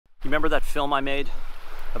Remember that film I made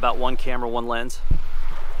about one camera, one lens?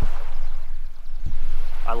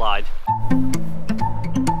 I lied.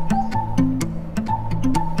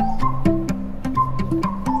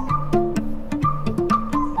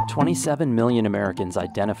 27 million Americans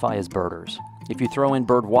identify as birders. If you throw in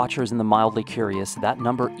bird watchers and the mildly curious, that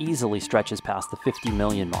number easily stretches past the 50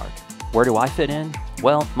 million mark. Where do I fit in?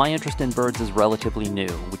 Well, my interest in birds is relatively new,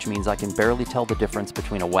 which means I can barely tell the difference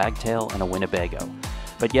between a wagtail and a Winnebago.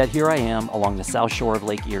 But yet here I am along the south shore of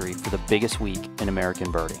Lake Erie for the biggest week in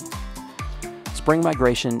American birding. Spring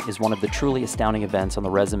migration is one of the truly astounding events on the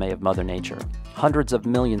resume of Mother Nature. Hundreds of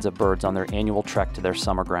millions of birds on their annual trek to their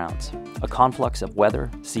summer grounds. A conflux of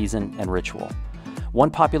weather, season, and ritual.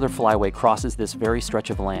 One popular flyway crosses this very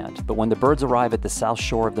stretch of land, but when the birds arrive at the south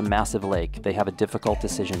shore of the massive lake, they have a difficult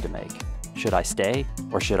decision to make. Should I stay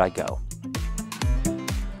or should I go?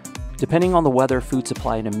 Depending on the weather, food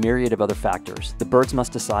supply, and a myriad of other factors, the birds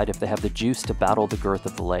must decide if they have the juice to battle the girth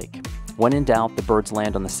of the lake. When in doubt, the birds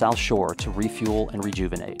land on the south shore to refuel and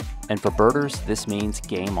rejuvenate. And for birders, this means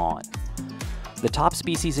game on. The top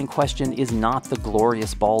species in question is not the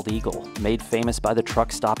glorious bald eagle, made famous by the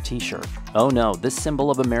truck stop t-shirt. Oh no, this symbol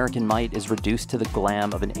of American might is reduced to the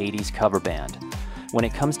glam of an 80s cover band. When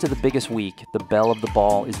it comes to the biggest week, the belle of the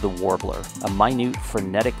ball is the warbler, a minute,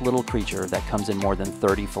 frenetic little creature that comes in more than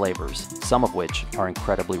 30 flavors, some of which are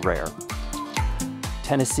incredibly rare.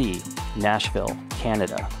 Tennessee, Nashville,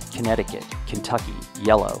 Canada, Connecticut, Kentucky,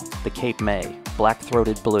 yellow, the Cape May,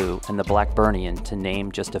 black-throated blue, and the Blackburnian, to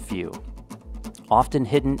name just a few. Often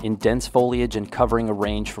hidden in dense foliage and covering a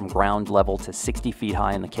range from ground level to 60 feet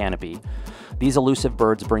high in the canopy, these elusive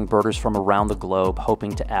birds bring birders from around the globe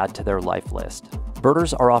hoping to add to their life list.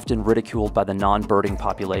 Birders are often ridiculed by the non-birding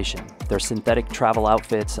population. Their synthetic travel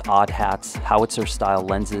outfits, odd hats, howitzer-style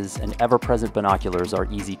lenses, and ever-present binoculars are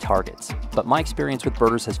easy targets. But my experience with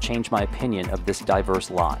birders has changed my opinion of this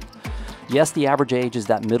diverse lot. Yes, the average age is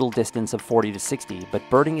that middle distance of 40 to 60, but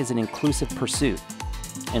birding is an inclusive pursuit,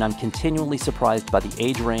 and I'm continually surprised by the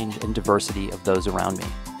age range and diversity of those around me.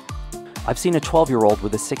 I've seen a 12-year-old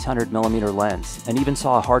with a 600mm lens, and even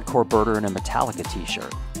saw a hardcore birder in a Metallica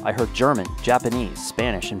t-shirt. I heard German, Japanese,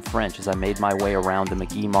 Spanish, and French as I made my way around the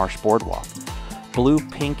McGee Marsh boardwalk. Blue,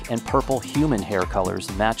 pink, and purple human hair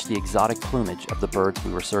colors matched the exotic plumage of the birds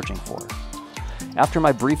we were searching for. After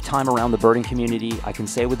my brief time around the birding community, I can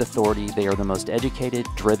say with authority they are the most educated,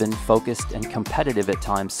 driven, focused, and competitive at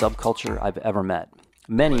times subculture I've ever met.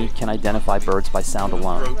 Many can identify birds by sound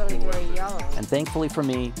alone, and thankfully for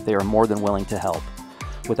me, they are more than willing to help.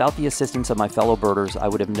 Without the assistance of my fellow birders, I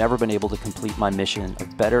would have never been able to complete my mission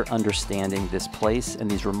of better understanding this place and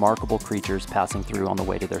these remarkable creatures passing through on the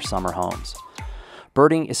way to their summer homes.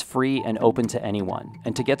 Birding is free and open to anyone,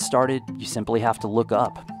 and to get started, you simply have to look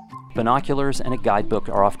up. Binoculars and a guidebook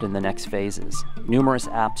are often the next phases. Numerous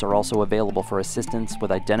apps are also available for assistance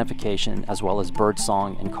with identification as well as bird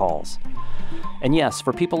song and calls. And yes,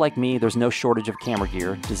 for people like me, there's no shortage of camera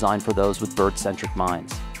gear designed for those with bird-centric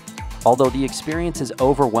minds. Although the experience is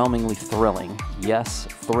overwhelmingly thrilling, yes,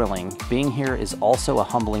 thrilling, being here is also a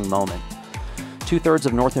humbling moment. 2/3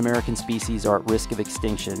 of North American species are at risk of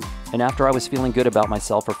extinction, and after I was feeling good about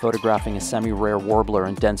myself for photographing a semi-rare warbler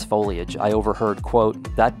in dense foliage, I overheard,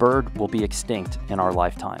 quote, "That bird will be extinct in our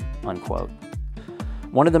lifetime," unquote.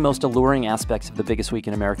 One of the most alluring aspects of the biggest week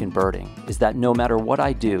in American birding is that no matter what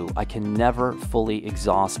I do, I can never fully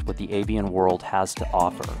exhaust what the avian world has to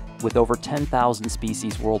offer. With over 10,000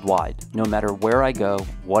 species worldwide, no matter where I go,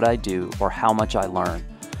 what I do, or how much I learn,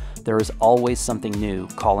 there is always something new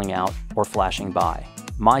calling out or flashing by.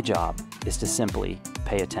 My job is to simply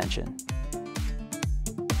pay attention.